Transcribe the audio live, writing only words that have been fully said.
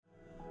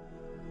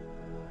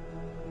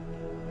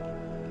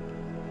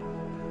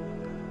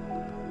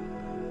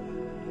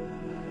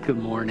Good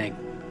morning.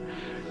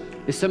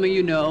 As some of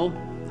you know,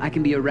 I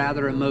can be a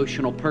rather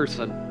emotional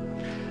person.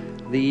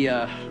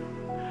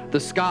 The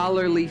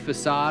scholarly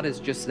facade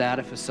is just that,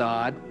 a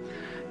facade.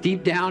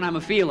 Deep down, I'm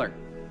a feeler.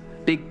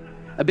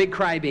 A big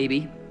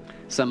crybaby,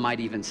 some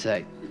might even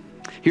say.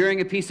 Hearing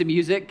a piece of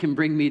music can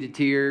bring me to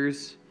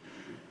tears.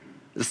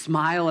 The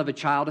smile of a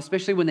child,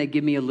 especially when they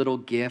give me a little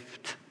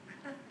gift,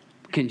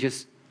 can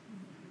just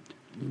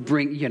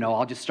bring,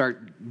 I'll just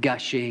start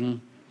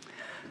gushing.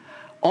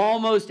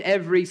 Almost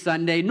every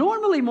Sunday,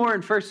 normally more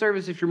in first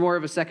service if you're more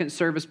of a second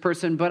service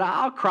person, but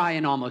I'll cry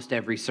in almost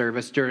every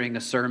service during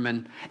a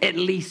sermon at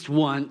least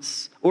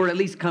once, or at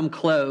least come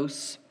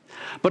close.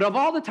 But of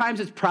all the times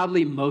it's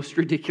probably most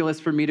ridiculous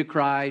for me to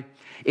cry,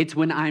 it's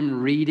when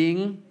I'm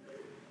reading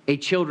a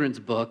children's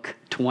book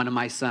to one of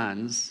my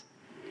sons,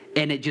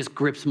 and it just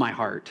grips my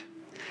heart.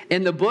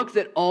 And the book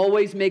that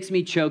always makes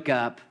me choke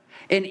up,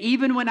 and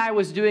even when I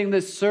was doing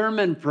this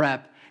sermon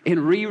prep, and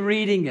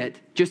rereading it,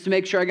 just to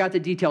make sure I got the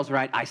details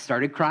right, I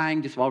started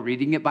crying just while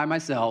reading it by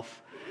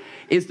myself,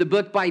 is the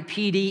book by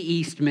P.D.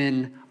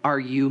 Eastman, Are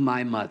You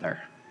My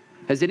Mother?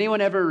 Has anyone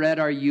ever read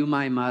Are You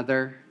My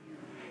Mother?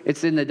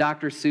 It's in the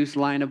Dr. Seuss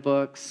line of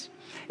books.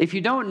 If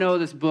you don't know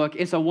this book,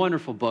 it's a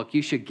wonderful book.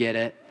 You should get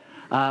it.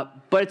 But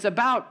it's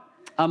about,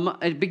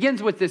 it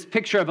begins with this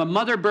picture of a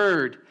mother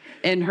bird,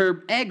 and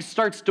her egg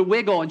starts to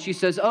wiggle, and she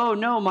says, oh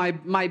no,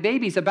 my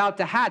baby's about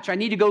to hatch. I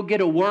need to go get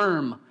a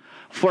worm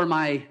for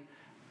my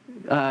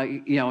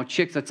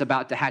chick that's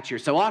about to hatch here.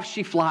 So off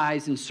she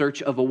flies in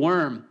search of a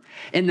worm.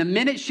 And the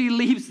minute she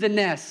leaves the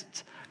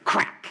nest,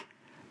 crack,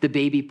 the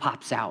baby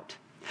pops out.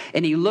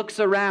 And he looks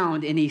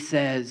around and he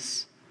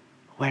says,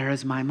 where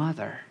is my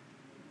mother?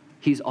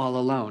 He's all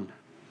alone.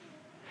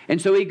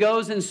 And so he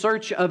goes in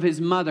search of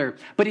his mother,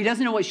 but he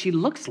doesn't know what she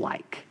looks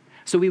like.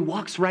 So he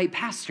walks right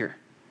past her.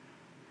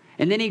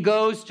 And then he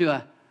goes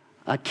to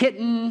a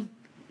kitten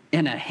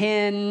and a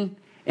hen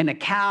and a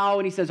cow,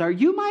 and he says, are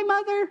you my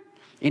mother?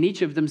 And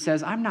each of them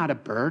says, I'm not a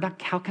bird.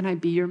 How can I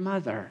be your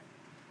mother?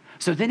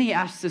 So then he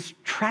asks this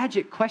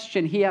tragic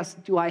question. He asks,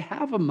 do I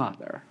have a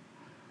mother?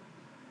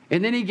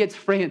 And then he gets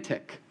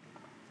frantic.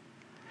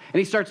 And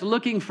he starts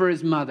looking for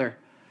his mother.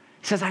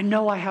 He says, I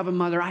know I have a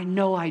mother. I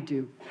know I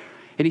do.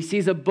 And he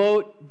sees a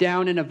boat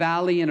down in a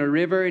valley in a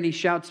river, and he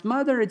shouts,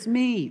 Mother, it's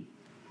me.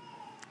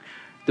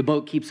 The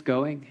boat keeps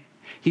going.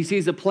 He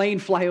sees a plane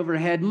fly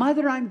overhead.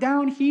 Mother, I'm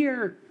down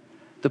here.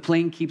 The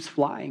plane keeps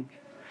flying.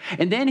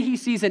 And then he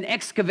sees an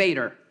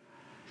excavator,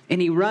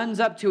 and he runs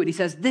up to it. He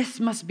says, this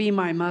must be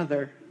my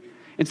mother.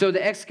 And so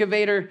the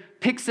excavator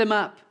picks him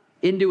up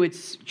into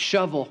its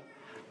shovel,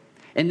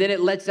 and then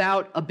it lets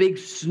out a big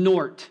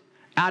snort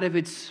out of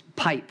its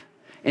pipe,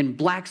 and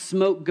black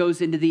smoke goes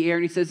into the air.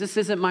 And he says, this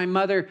isn't my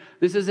mother.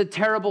 This is a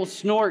terrible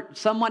snort.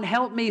 Someone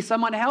help me.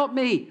 Someone help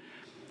me.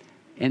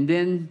 And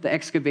then the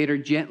excavator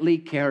gently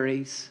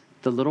carries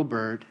the little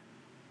bird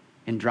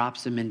and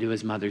drops him into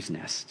his mother's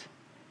nest,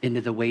 into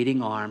the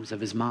waiting arms of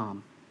his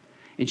mom.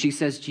 And she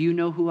says, do you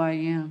know who I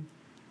am?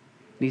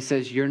 And he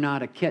says, you're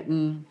not a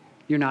kitten,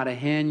 you're not a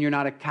hen, you're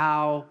not a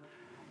cow,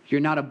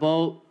 you're not a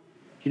boat,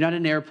 you're not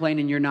an airplane,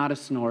 and you're not a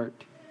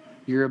snort.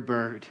 You're a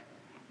bird,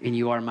 and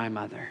you are my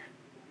mother.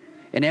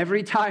 And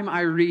every time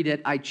I read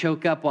it, I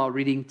choke up while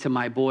reading to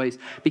my boys,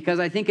 because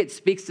I think it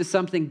speaks to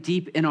something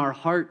deep in our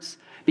hearts,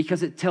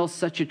 because it tells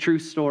such a true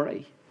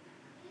story,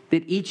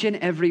 that each and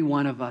every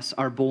one of us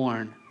are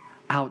born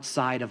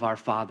outside of our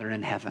Father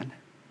in heaven.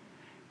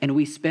 And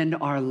we spend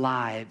our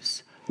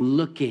lives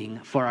looking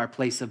for our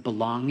place of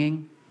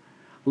belonging,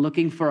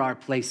 looking for our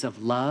place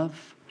of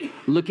love,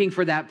 looking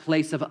for that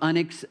place of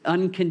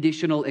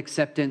unconditional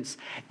acceptance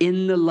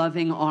in the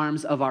loving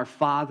arms of our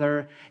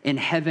Father in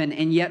heaven.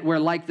 And yet we're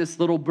like this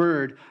little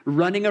bird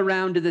running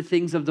around to the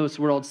things of this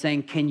world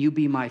saying, can you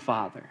be my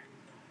Father?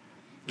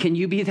 Can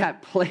you be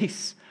that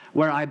place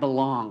where I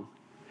belong?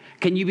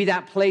 Can you be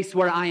that place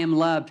where I am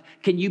loved?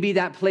 Can you be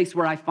that place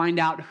where I find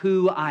out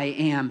who I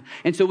am?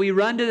 And so we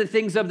run to the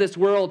things of this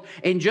world,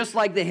 and just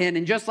like the hen,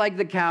 and just like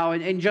the cow,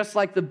 and just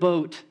like the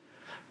boat,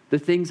 the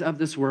things of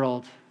this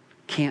world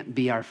can't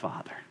be our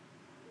Father.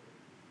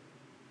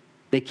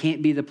 They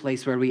can't be the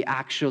place where we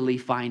actually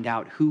find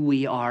out who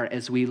we are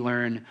as we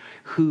learn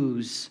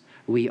whose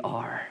we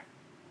are.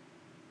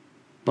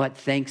 But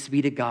thanks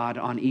be to God,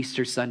 on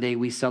Easter Sunday,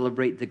 we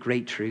celebrate the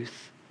great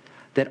truth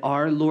that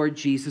our Lord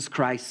Jesus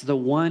Christ, the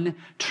one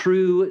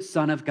true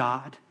Son of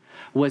God,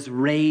 was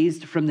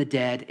raised from the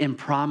dead and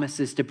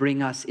promises to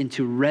bring us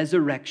into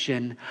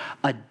resurrection,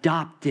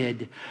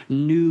 adopted,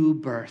 new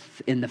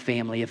birth in the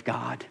family of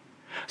God,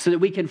 so that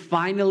we can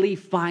finally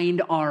find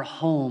our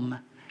home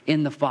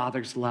in the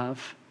Father's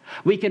love.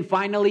 We can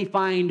finally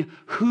find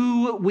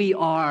who we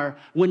are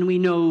when we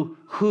know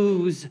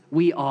whose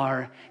we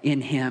are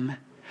in Him.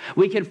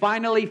 We can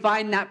finally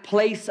find that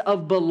place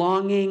of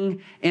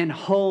belonging and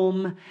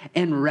home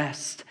and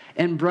rest.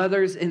 And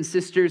brothers and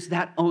sisters,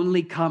 that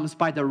only comes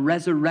by the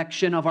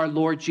resurrection of our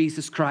Lord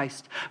Jesus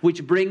Christ,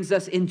 which brings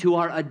us into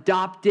our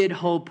adopted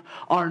hope,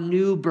 our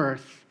new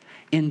birth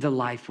into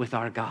life with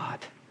our God.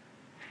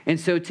 And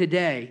so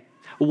today,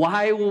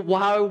 why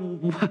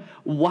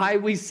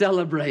we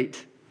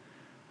celebrate,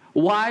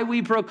 why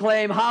we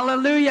proclaim,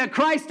 hallelujah,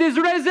 Christ is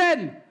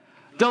risen.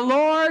 The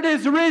Lord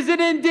is risen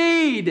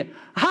indeed.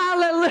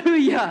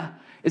 Hallelujah.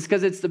 It's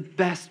because it's the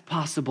best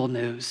possible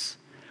news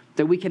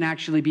that we can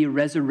actually be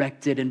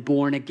resurrected and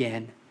born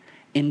again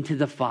into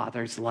the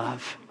Father's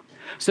love.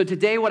 So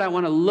today what I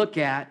want to look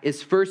at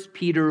is 1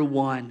 Peter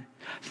 1,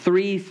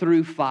 3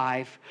 through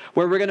 5,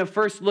 where we're going to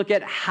first look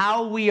at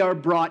how we are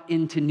brought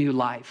into new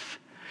life.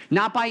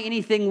 Not by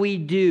anything we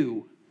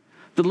do.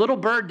 The little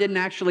bird didn't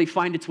actually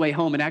find its way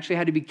home. It actually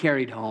had to be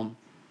carried home.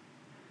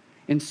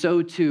 And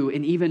so too,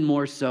 and even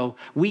more so,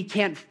 we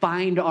can't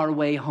find our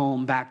way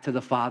home back to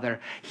the Father.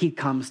 He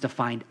comes to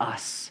find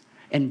us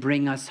and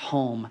bring us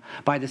home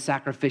by the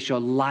sacrificial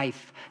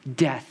life,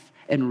 death,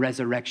 and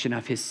resurrection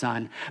of his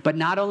Son. But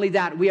not only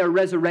that, we are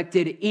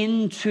resurrected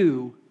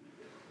into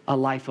a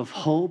life of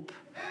hope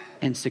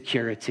and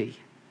security.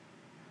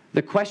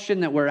 The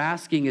question that we're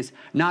asking is,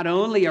 not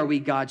only are we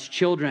God's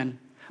children,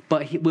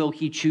 but will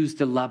he choose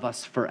to love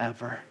us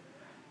forever?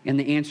 And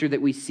the answer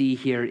that we see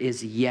here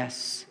is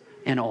yes,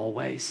 and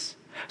always.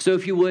 So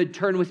if you would,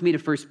 turn with me to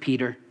 1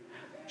 Peter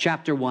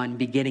chapter 1,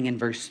 beginning in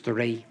verse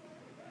 3.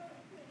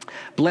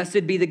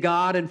 Blessed be the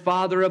God and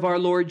Father of our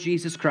Lord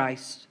Jesus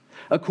Christ.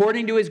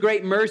 According to his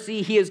great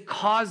mercy, he has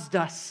caused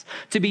us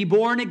to be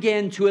born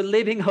again to a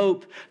living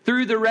hope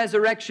through the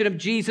resurrection of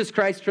Jesus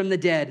Christ from the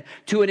dead,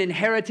 to an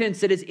inheritance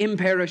that is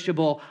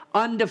imperishable,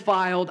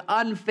 undefiled,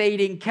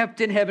 unfading,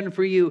 kept in heaven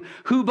for you,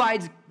 who by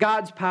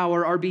God's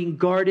power are being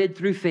guarded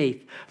through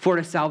faith for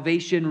a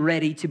salvation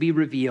ready to be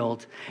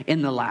revealed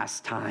in the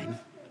last time.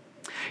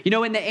 You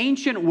know, in the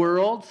ancient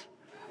world,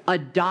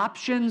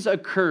 adoptions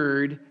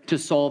occurred to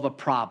solve a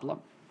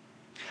problem.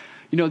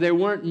 You know, there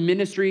weren't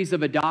ministries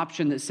of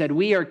adoption that said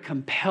we are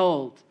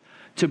compelled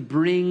to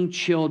bring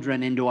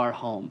children into our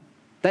home.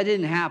 That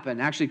didn't happen.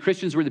 Actually,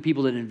 Christians were the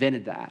people that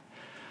invented that.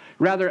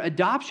 Rather,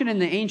 adoption in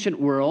the ancient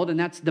world, and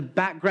that's the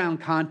background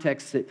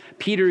context that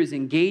Peter is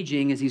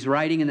engaging as he's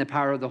writing in the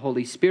power of the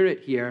Holy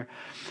Spirit here,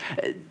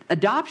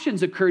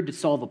 adoptions occurred to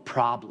solve a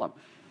problem.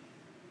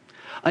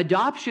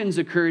 Adoptions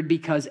occurred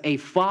because a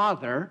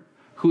father,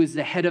 who is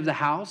the head of the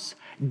house,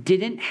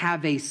 didn't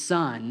have a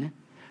son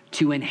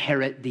to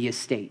inherit the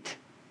estate.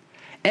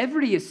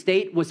 Every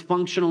estate was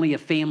functionally a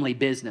family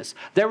business.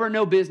 There were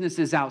no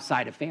businesses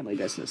outside of family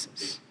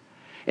businesses.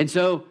 And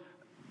so,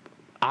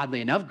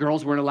 oddly enough,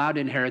 girls weren't allowed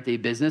to inherit the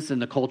business in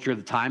the culture of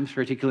the times,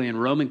 particularly in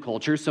Roman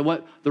culture. So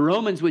what the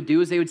Romans would do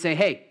is they would say,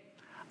 hey,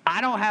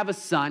 I don't have a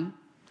son,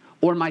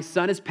 or my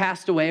son has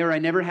passed away, or I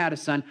never had a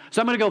son,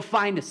 so I'm going to go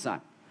find a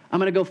son.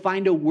 I'm going to go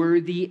find a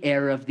worthy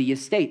heir of the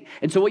estate.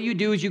 And so what you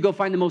do is you go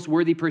find the most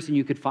worthy person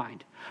you could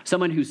find.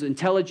 Someone who's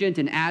intelligent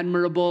and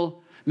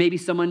admirable. Maybe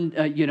someone,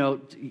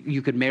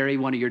 you could marry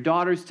one of your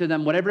daughters to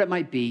them, whatever it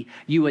might be.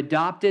 You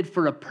adopted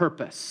for a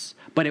purpose,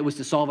 but it was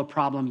to solve a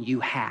problem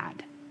you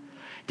had.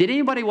 Did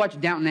anybody watch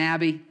Downton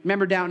Abbey?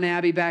 Remember Downton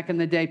Abbey back in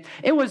the day?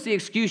 It was the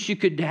excuse you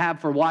could have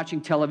for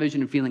watching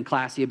television and feeling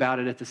classy about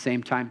it at the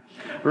same time,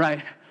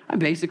 right? I'm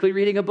basically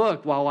reading a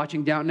book while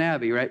watching Downton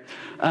Abbey, right?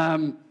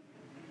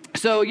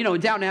 So,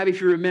 Downton Abbey,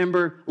 if you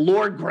remember,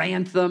 Lord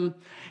Grantham,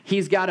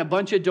 he's got a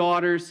bunch of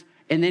daughters.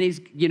 And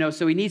then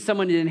so he needs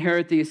someone to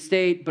inherit the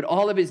estate, but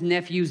all of his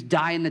nephews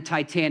die in the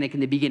Titanic in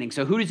the beginning.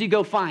 So who does he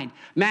go find?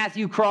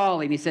 Matthew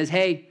Crawley. And he says,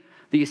 hey,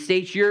 the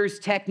estate's yours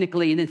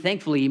technically. And then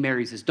thankfully he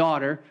marries his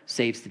daughter,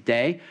 saves the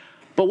day.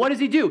 But what does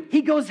he do?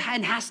 He goes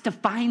and has to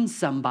find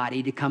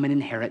somebody to come and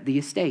inherit the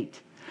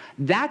estate.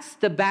 That's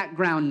the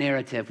background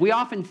narrative. We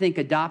often think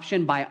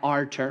adoption by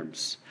our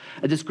terms,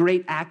 this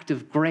great act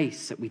of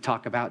grace that we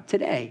talk about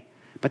today.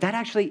 But that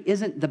actually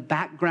isn't the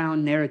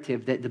background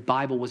narrative that the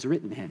Bible was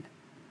written in.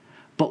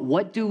 But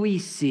what do we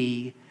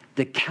see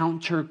the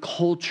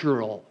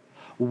countercultural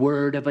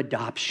word of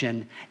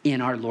adoption in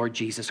our Lord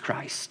Jesus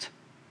Christ?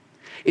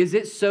 Is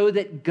it so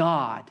that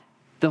God,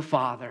 the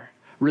Father,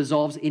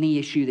 resolves any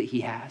issue that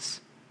he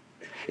has?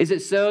 Is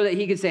it so that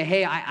he can say,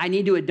 hey, I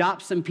need to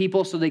adopt some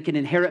people so they can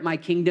inherit my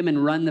kingdom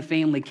and run the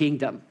family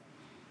kingdom?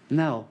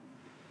 No.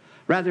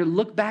 Rather,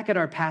 look back at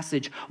our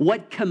passage.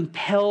 What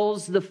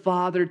compels the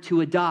Father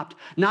to adopt?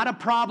 Not a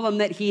problem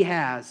that he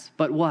has,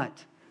 but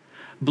what?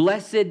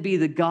 Blessed be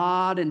the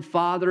God and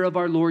Father of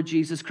our Lord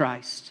Jesus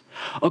Christ.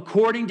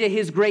 According to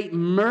his great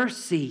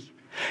mercy,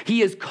 he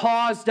has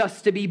caused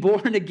us to be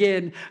born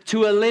again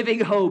to a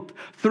living hope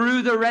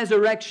through the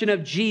resurrection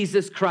of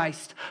Jesus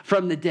Christ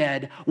from the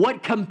dead.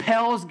 What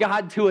compels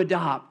God to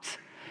adopt?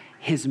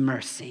 His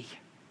mercy.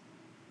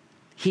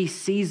 He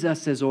sees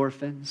us as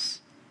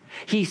orphans.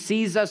 He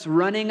sees us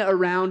running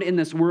around in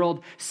this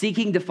world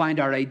seeking to find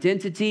our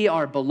identity,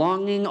 our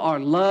belonging, our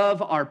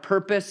love, our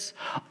purpose,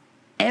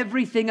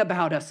 everything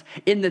about us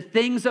in the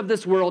things of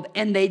this world,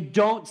 and they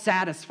don't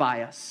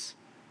satisfy us.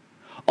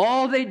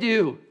 All they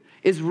do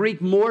is wreak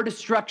more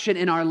destruction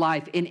in our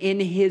life, and in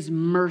his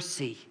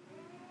mercy,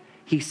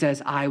 he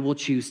says, I will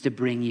choose to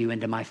bring you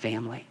into my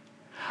family.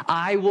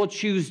 I will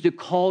choose to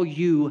call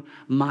you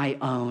my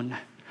own.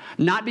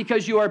 Not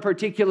because you are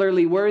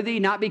particularly worthy,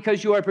 not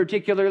because you are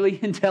particularly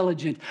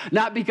intelligent,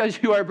 not because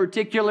you are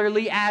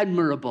particularly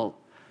admirable,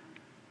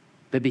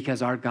 but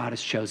because our God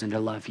has chosen to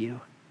love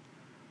you.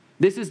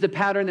 This is the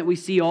pattern that we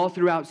see all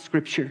throughout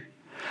Scripture.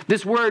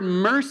 This word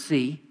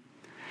mercy,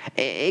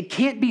 it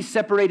can't be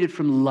separated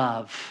from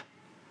love.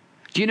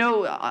 Do you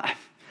know,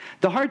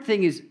 the hard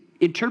thing is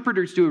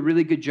interpreters do a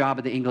really good job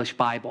of the English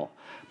Bible.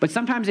 But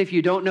sometimes if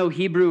you don't know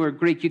Hebrew or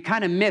Greek, you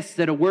kind of miss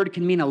that a word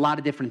can mean a lot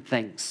of different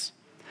things.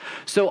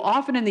 So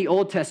often in the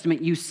Old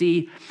Testament, you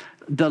see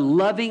the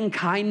loving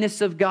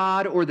kindness of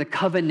God or the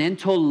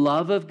covenantal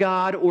love of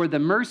God or the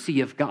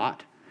mercy of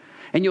God.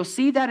 And you'll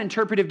see that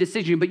interpretive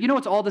decision, but you know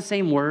it's all the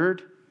same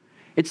word?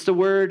 It's the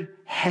word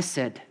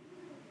hesed.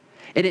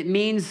 And it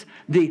means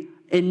the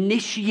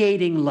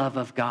initiating love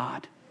of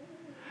God.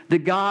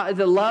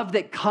 The love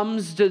that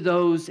comes to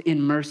those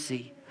in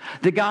mercy.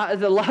 The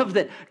love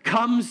that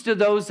comes to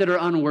those that are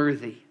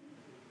unworthy.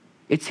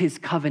 It's his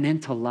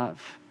covenantal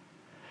love.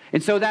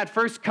 And so that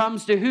first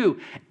comes to who?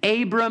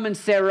 Abram and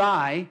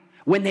Sarai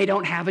when they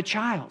don't have a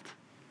child.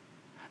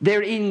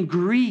 They're in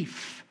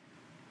grief.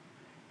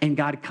 And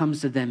God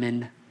comes to them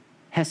in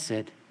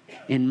hesed,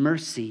 in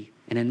mercy,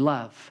 and in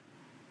love.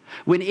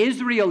 When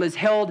Israel is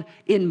held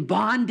in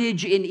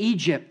bondage in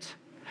Egypt,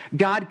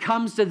 God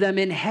comes to them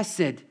in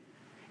hesed,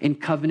 in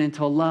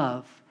covenantal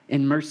love,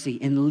 in mercy,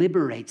 and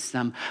liberates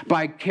them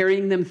by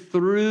carrying them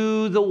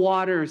through the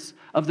waters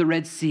of the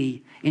Red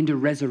Sea into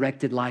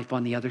resurrected life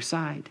on the other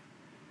side.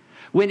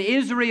 When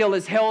Israel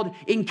is held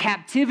in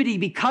captivity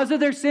because of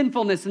their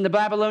sinfulness in the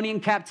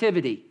Babylonian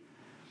captivity,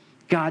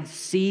 God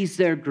sees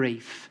their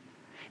grief,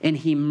 and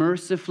he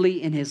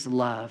mercifully in his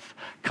love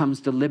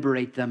comes to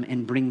liberate them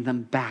and bring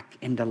them back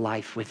into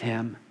life with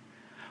him.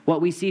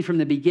 What we see from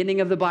the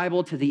beginning of the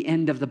Bible to the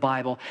end of the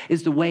Bible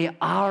is the way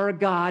our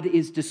God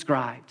is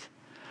described.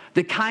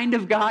 The kind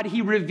of God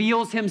he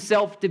reveals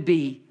himself to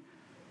be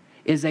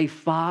is a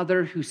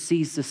father who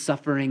sees the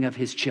suffering of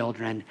his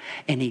children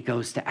and he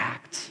goes to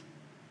act.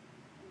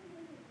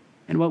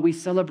 And what we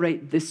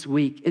celebrate this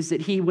week is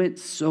that he went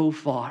so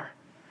far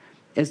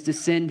as to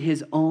send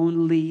his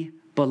only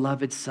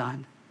beloved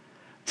son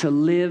to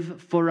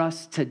live for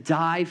us, to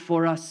die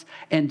for us,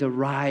 and to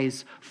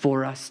rise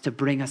for us, to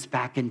bring us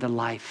back into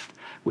life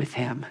with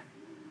him.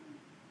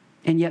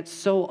 And yet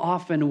so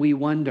often we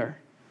wonder,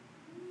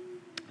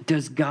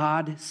 does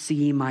God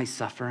see my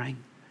suffering?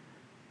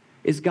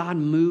 Is God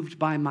moved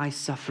by my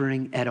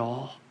suffering at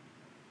all?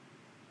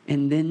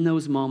 And in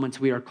those moments,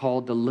 we are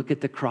called to look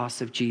at the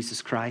cross of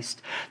Jesus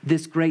Christ,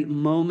 this great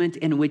moment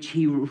in which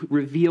he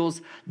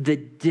reveals the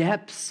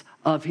depths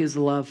of his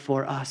love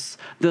for us,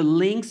 the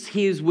lengths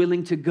he is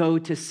willing to go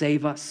to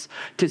save us,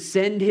 to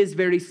send his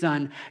very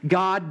son,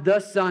 God the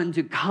Son,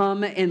 to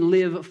come and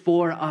live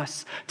for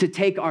us, to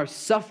take our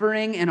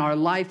suffering and our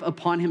life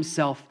upon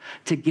himself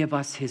to give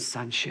us his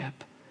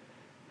sonship.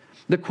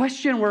 The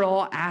question we're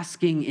all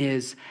asking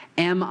is,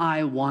 am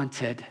I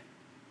wanted?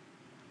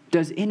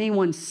 Does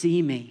anyone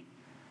see me?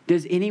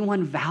 Does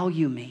anyone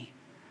value me?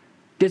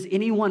 Does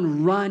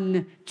anyone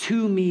run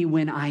to me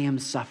when I am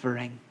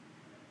suffering?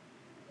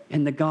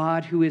 And the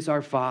God who is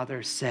our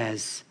Father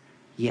says,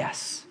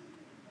 yes.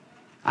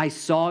 I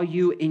saw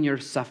you in your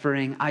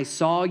suffering. I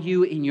saw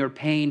you in your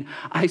pain.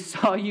 I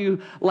saw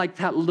you like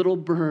that little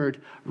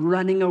bird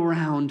running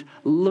around,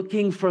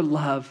 looking for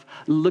love,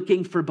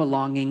 looking for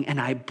belonging, and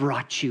I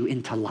brought you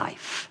into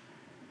life.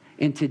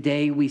 And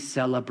today we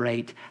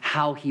celebrate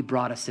how he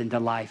brought us into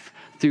life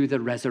through the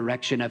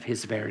resurrection of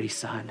his very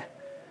son.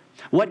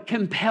 What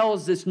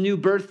compels this new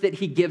birth that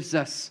he gives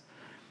us?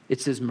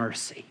 It's his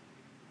mercy.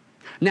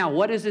 Now,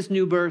 what does this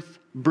new birth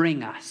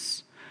bring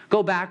us?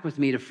 Go back with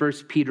me to 1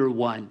 Peter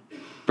 1,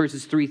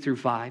 verses 3 through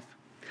 5.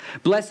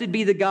 Blessed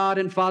be the God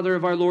and Father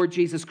of our Lord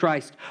Jesus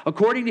Christ.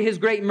 According to his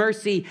great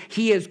mercy,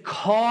 he has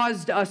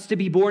caused us to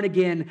be born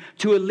again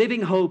to a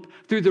living hope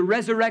through the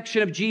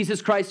resurrection of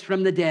Jesus Christ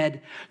from the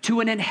dead, to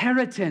an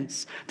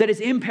inheritance that is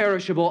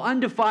imperishable,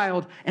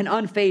 undefiled, and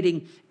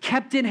unfading,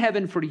 kept in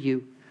heaven for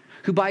you,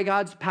 who by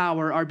God's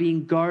power are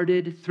being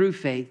guarded through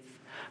faith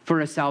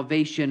for a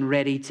salvation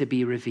ready to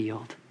be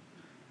revealed.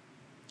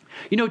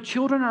 You know,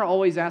 children are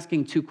always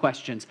asking two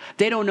questions.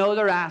 They don't know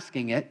they're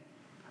asking it,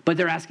 but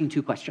they're asking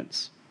two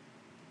questions.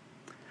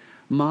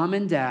 Mom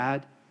and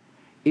Dad,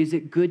 is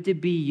it good to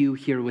be you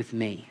here with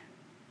me?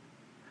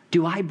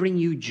 Do I bring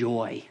you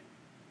joy?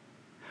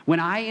 When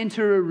I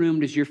enter a room,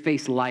 does your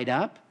face light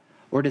up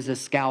or does a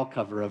scowl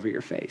cover over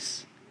your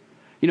face?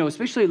 You know,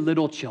 especially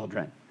little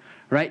children,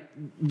 right?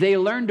 They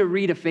learn to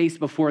read a face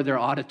before they're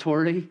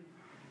auditory.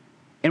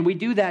 And we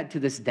do that to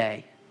this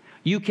day.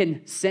 You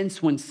can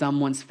sense when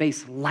someone's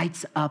face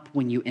lights up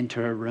when you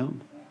enter a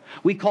room.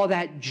 We call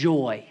that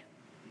joy.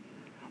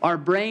 Our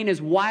brain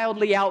is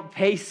wildly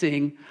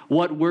outpacing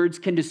what words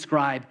can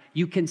describe.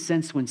 You can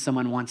sense when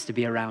someone wants to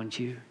be around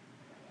you.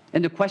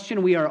 And the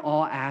question we are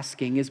all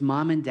asking is,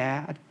 Mom and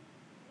Dad,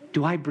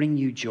 do I bring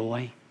you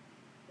joy?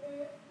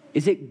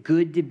 Is it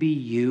good to be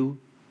you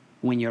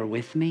when you're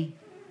with me?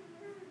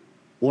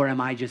 Or am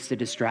I just a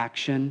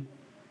distraction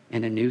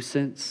and a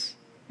nuisance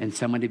and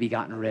someone to be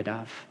gotten rid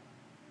of.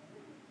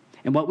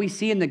 And what we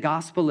see in the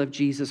gospel of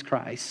Jesus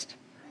Christ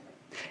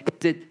is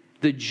that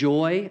the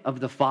joy of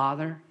the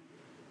Father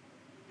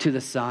to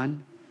the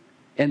Son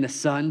and the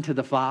Son to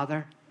the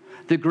Father,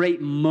 the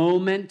great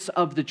moment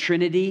of the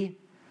Trinity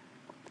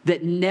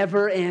that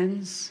never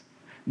ends,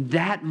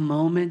 that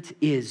moment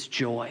is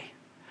joy.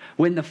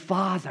 When the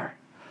Father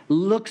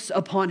looks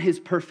upon his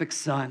perfect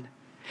Son,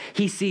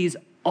 he sees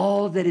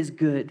all that is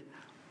good,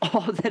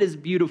 all that is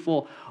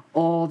beautiful,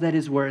 all that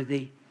is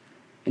worthy.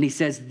 And he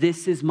says,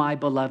 this is my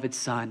beloved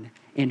Son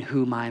in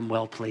whom I am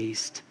well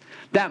pleased.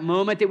 That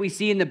moment that we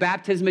see in the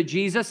baptism of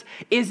Jesus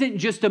isn't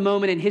just a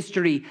moment in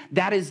history.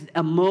 That is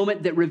a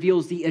moment that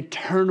reveals the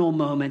eternal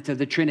moment of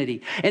the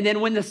Trinity. And then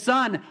when the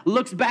Son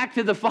looks back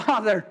to the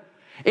Father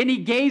and he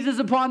gazes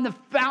upon the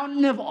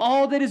fountain of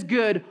all that is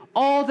good,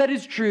 all that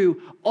is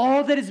true,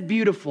 all that is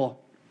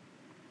beautiful,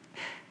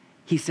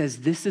 he says,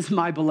 this is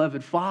my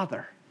beloved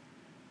Father,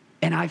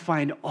 and I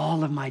find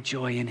all of my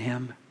joy in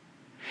him.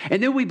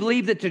 And then we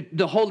believe that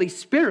the Holy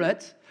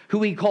Spirit, who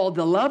we call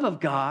the love of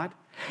God,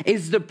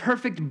 is the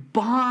perfect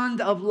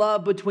bond of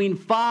love between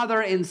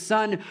Father and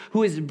Son,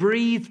 who is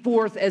breathed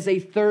forth as a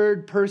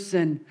third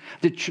person,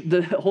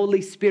 the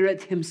Holy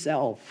Spirit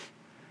himself.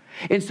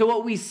 And so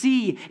what we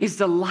see is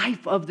the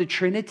life of the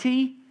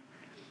Trinity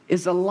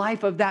is the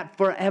life of that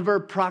forever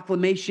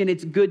proclamation.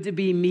 It's good to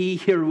be me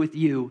here with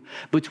you,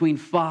 between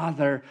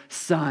Father,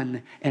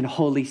 Son, and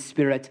Holy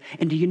Spirit.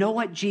 And do you know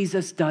what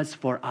Jesus does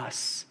for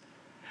us?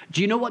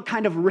 Do you know what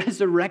kind of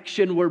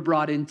resurrection we're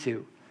brought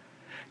into?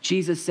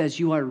 Jesus says,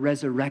 you are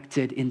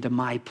resurrected into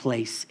my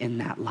place in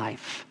that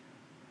life.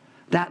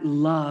 That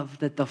love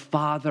that the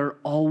Father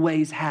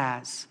always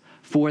has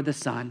for the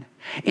Son,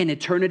 in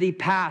eternity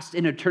past,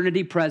 in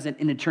eternity present,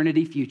 in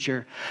eternity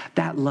future,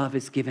 that love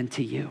is given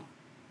to you.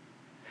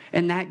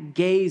 And that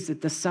gaze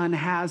that the Son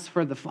has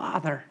for the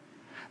Father,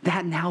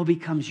 that now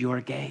becomes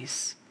your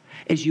gaze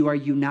as you are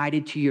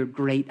united to your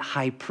great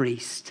high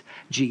priest,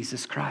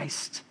 Jesus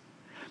Christ.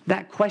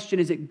 That question,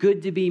 is it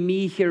good to be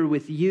me here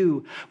with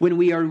you, when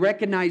we are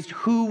recognized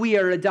who we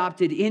are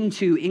adopted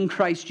into in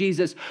Christ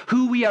Jesus,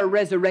 who we are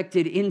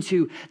resurrected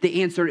into?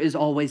 The answer is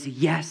always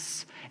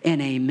yes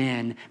and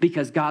amen,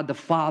 because God the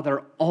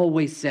Father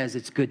always says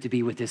it's good to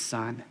be with his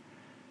Son.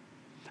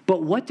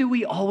 But what do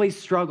we always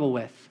struggle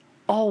with?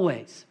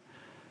 Always.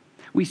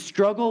 We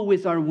struggle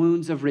with our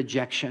wounds of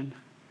rejection.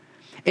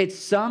 At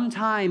some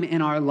time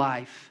in our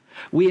life,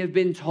 we have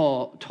been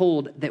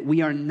told that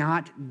we are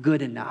not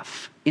good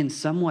enough in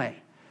some way.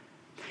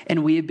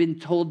 And we have been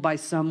told by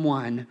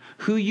someone,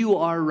 who you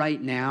are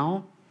right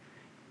now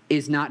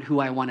is not who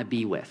I want to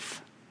be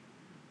with.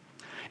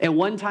 At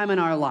one time in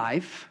our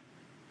life,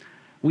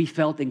 we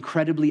felt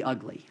incredibly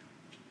ugly.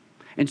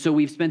 And so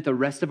we've spent the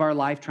rest of our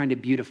life trying to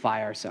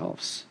beautify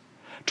ourselves,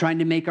 trying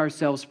to make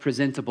ourselves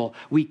presentable.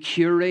 We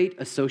curate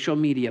a social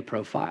media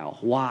profile.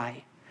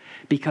 Why?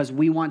 Because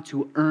we want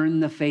to earn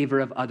the favor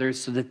of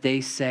others so that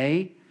they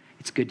say,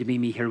 it's good to be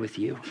me here with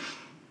you.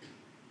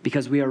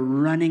 Because we are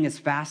running as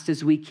fast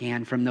as we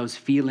can from those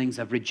feelings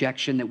of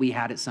rejection that we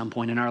had at some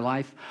point in our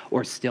life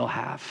or still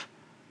have.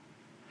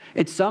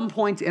 At some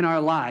point in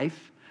our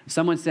life,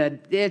 someone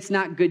said, it's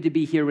not good to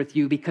be here with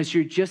you because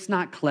you're just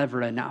not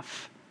clever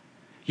enough.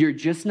 You're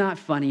just not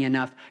funny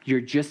enough. You're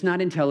just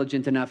not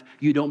intelligent enough.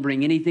 You don't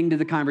bring anything to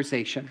the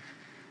conversation.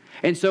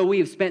 And so we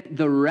have spent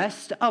the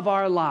rest of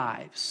our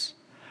lives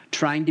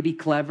trying to be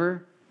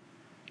clever,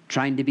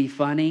 trying to be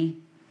funny,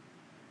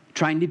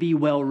 trying to be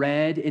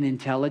well-read and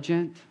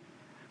intelligent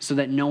so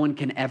that no one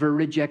can ever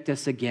reject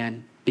us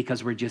again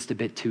because we're just a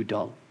bit too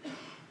dull.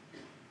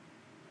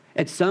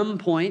 At some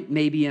point,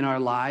 maybe in our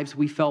lives,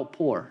 we felt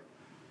poor.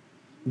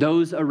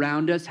 Those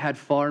around us had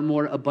far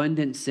more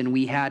abundance than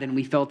we had, and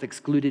we felt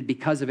excluded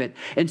because of it.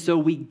 And so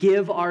we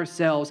give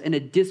ourselves in a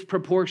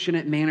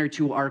disproportionate manner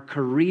to our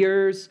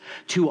careers,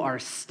 to our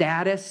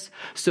status,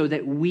 so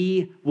that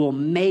we will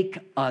make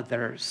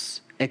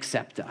others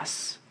accept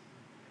us.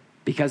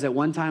 Because at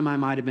one time I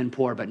might have been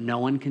poor, but no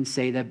one can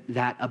say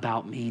that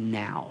about me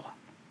now.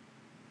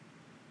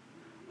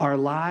 Our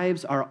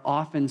lives are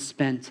often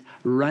spent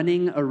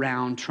running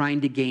around trying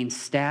to gain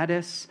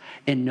status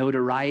and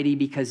notoriety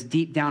because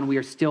deep down we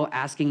are still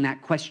asking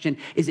that question,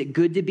 is it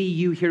good to be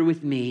you here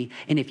with me?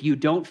 And if you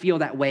don't feel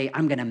that way,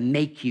 I'm going to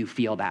make you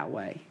feel that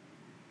way.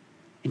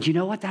 And you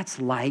know what that's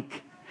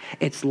like?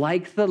 It's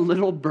like the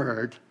little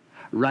bird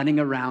running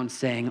around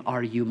saying,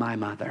 are you my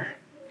mother?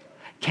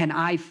 Can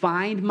I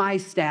find my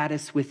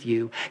status with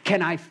you?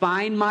 Can I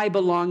find my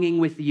belonging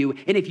with you?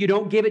 And if you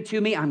don't give it to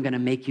me, I'm going to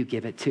make you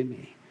give it to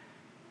me.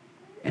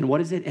 And what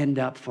does it end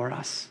up for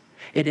us?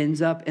 It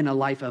ends up in a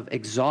life of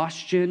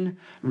exhaustion,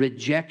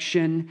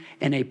 rejection,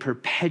 and a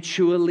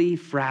perpetually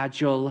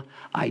fragile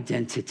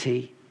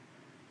identity.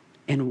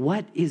 And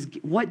what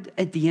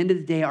at the end of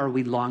the day are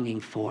we longing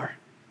for?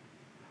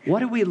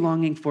 What are we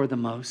longing for the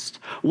most?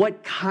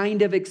 What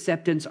kind of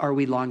acceptance are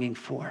we longing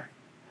for?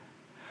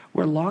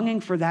 We're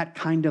longing for that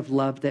kind of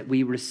love that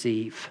we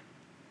receive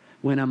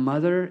when a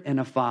mother and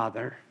a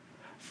father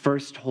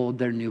first hold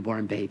their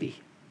newborn baby.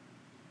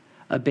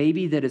 A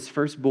baby that is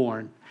first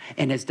born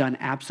and has done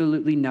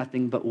absolutely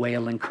nothing but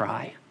wail and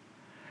cry.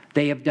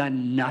 They have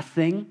done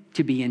nothing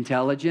to be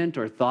intelligent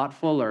or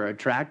thoughtful or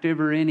attractive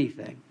or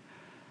anything.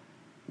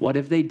 What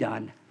have they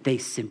done? They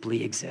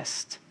simply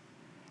exist.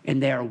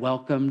 And they are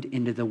welcomed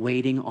into the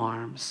waiting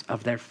arms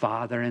of their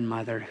father and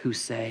mother who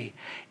say,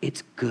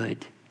 it's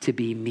good to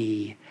be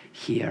me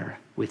here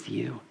with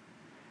you.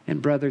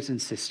 And brothers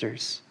and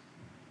sisters,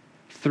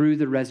 through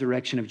the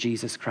resurrection of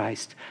Jesus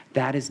Christ,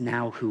 that is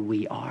now who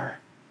we are.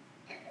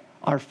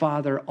 Our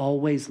Father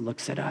always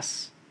looks at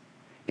us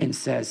and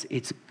says,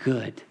 it's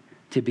good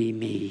to be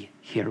me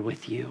here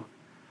with you.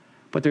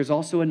 But there's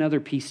also another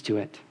piece to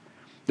it.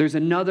 There's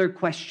another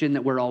question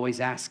that we're always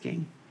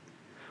asking.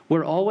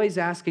 We're always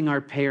asking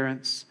our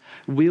parents,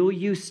 will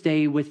you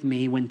stay with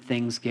me when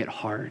things get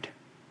hard?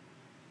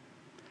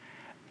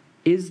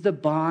 Is the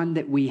bond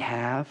that we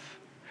have,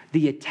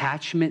 the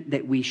attachment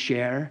that we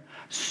share,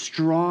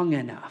 strong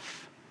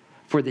enough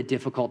for the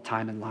difficult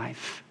time in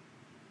life?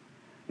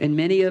 And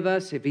many of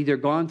us have either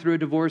gone through a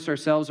divorce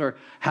ourselves or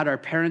had our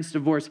parents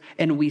divorce,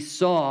 and we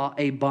saw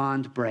a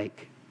bond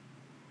break.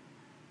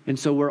 And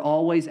so we're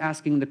always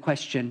asking the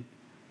question,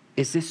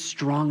 is this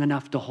strong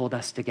enough to hold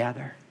us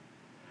together?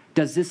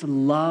 Does this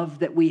love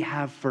that we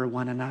have for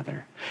one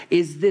another,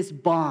 is this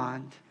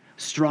bond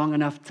strong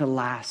enough to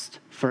last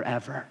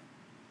forever?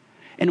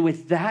 And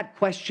with that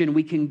question,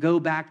 we can go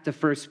back to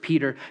 1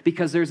 Peter,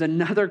 because there's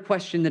another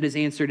question that is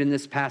answered in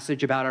this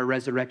passage about our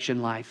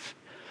resurrection life.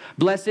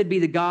 Blessed be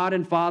the God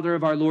and Father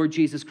of our Lord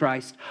Jesus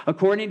Christ.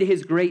 According to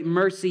his great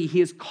mercy, he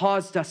has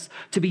caused us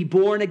to be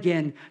born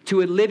again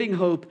to a living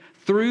hope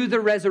through the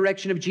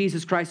resurrection of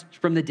Jesus Christ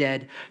from the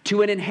dead,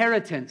 to an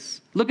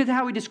inheritance. Look at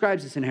how he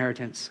describes this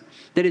inheritance.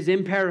 That is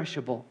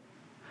imperishable,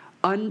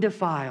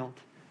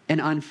 undefiled,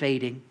 and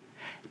unfading,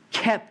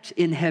 kept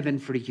in heaven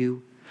for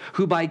you,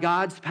 who by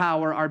God's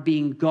power are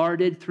being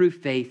guarded through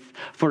faith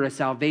for a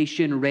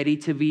salvation ready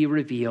to be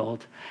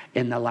revealed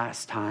in the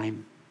last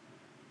time.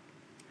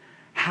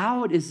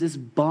 How is this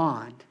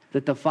bond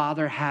that the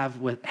Father has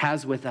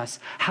with us,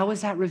 how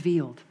is that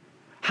revealed?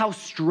 How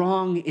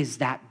strong is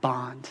that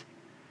bond?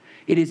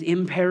 It is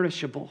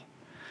imperishable.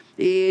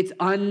 It's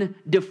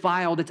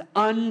undefiled. It's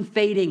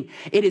unfading.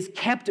 It is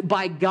kept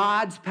by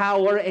God's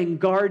power and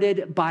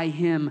guarded by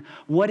him.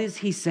 What is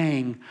he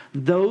saying?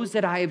 Those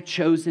that I have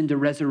chosen to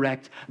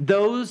resurrect,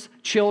 those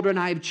children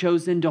I have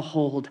chosen to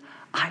hold,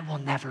 I will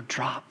never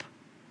drop.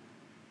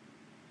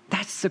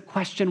 That's the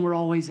question we're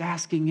always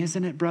asking,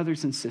 isn't it,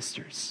 brothers and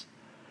sisters?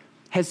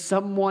 Has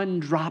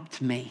someone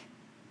dropped me?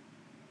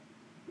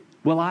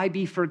 Will I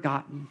be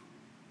forgotten?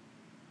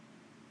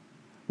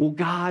 Will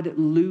God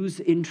lose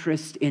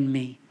interest in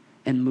me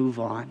and move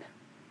on?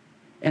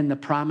 And the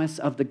promise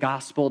of the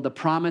gospel, the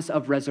promise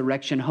of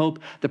resurrection hope,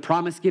 the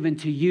promise given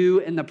to you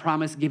and the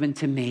promise given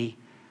to me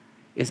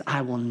is,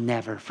 I will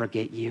never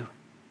forget you.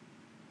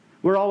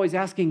 We're always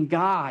asking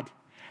God,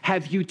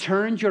 have you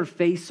turned your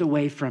face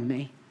away from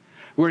me?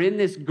 We're in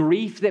this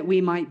grief that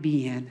we might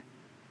be in.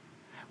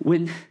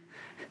 When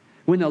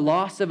the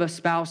loss of a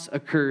spouse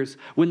occurs,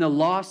 when the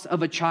loss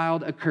of a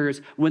child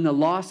occurs, when the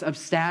loss of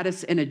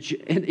status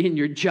in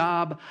your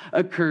job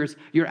occurs,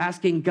 you're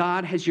asking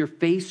God, has your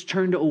face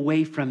turned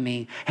away from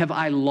me? Have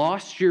I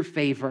lost your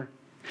favor?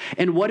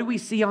 And what do we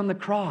see on the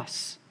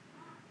cross?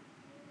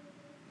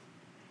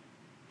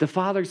 The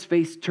Father's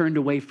face turned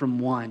away from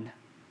one,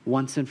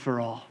 once and for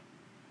all.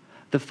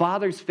 The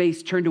Father's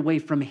face turned away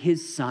from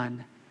his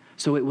Son,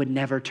 so it would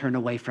never turn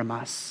away from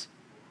us.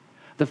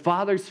 The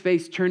Father's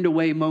face turned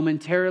away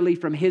momentarily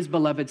from his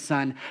beloved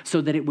Son so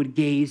that it would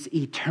gaze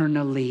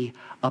eternally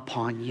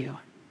upon you.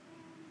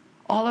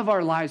 All of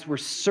our lives, we're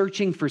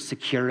searching for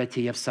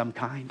security of some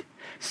kind,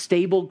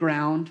 stable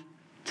ground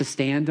to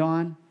stand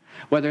on,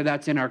 whether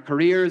that's in our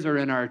careers or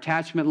in our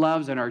attachment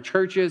loves, in our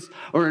churches,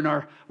 or in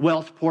our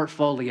wealth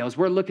portfolios.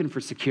 We're looking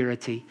for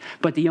security.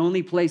 But the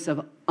only place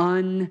of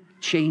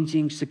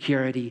unchanging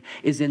security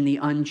is in the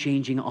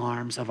unchanging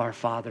arms of our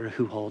Father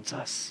who holds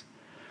us.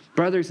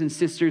 Brothers and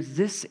sisters,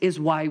 this is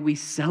why we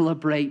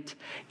celebrate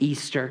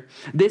Easter.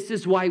 This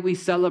is why we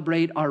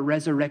celebrate our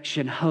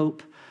resurrection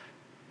hope,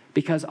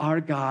 because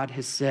our God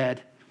has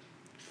said,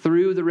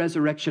 through the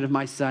resurrection of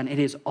my Son, it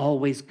is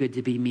always good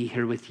to be me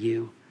here with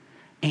you,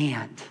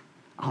 and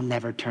I'll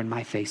never turn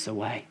my face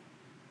away.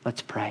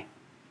 Let's pray.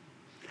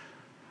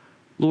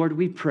 Lord,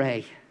 we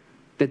pray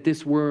that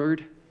this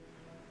word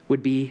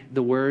would be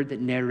the word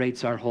that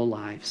narrates our whole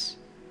lives.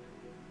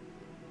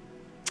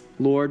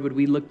 Lord, would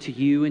we look to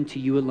you and to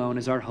you alone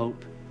as our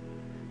hope,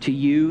 to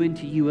you and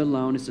to you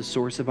alone as the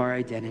source of our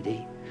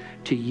identity,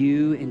 to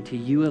you and to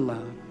you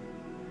alone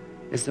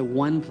as the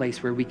one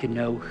place where we can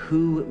know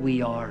who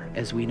we are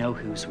as we know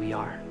whose we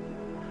are.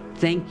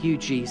 Thank you,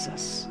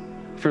 Jesus,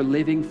 for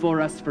living for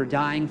us, for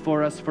dying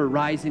for us, for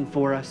rising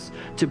for us,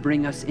 to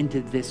bring us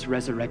into this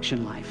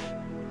resurrection life.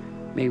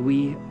 May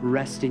we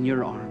rest in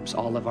your arms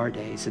all of our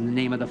days. In the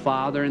name of the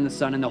Father, and the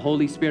Son, and the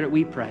Holy Spirit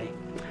we pray.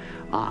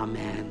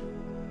 Amen.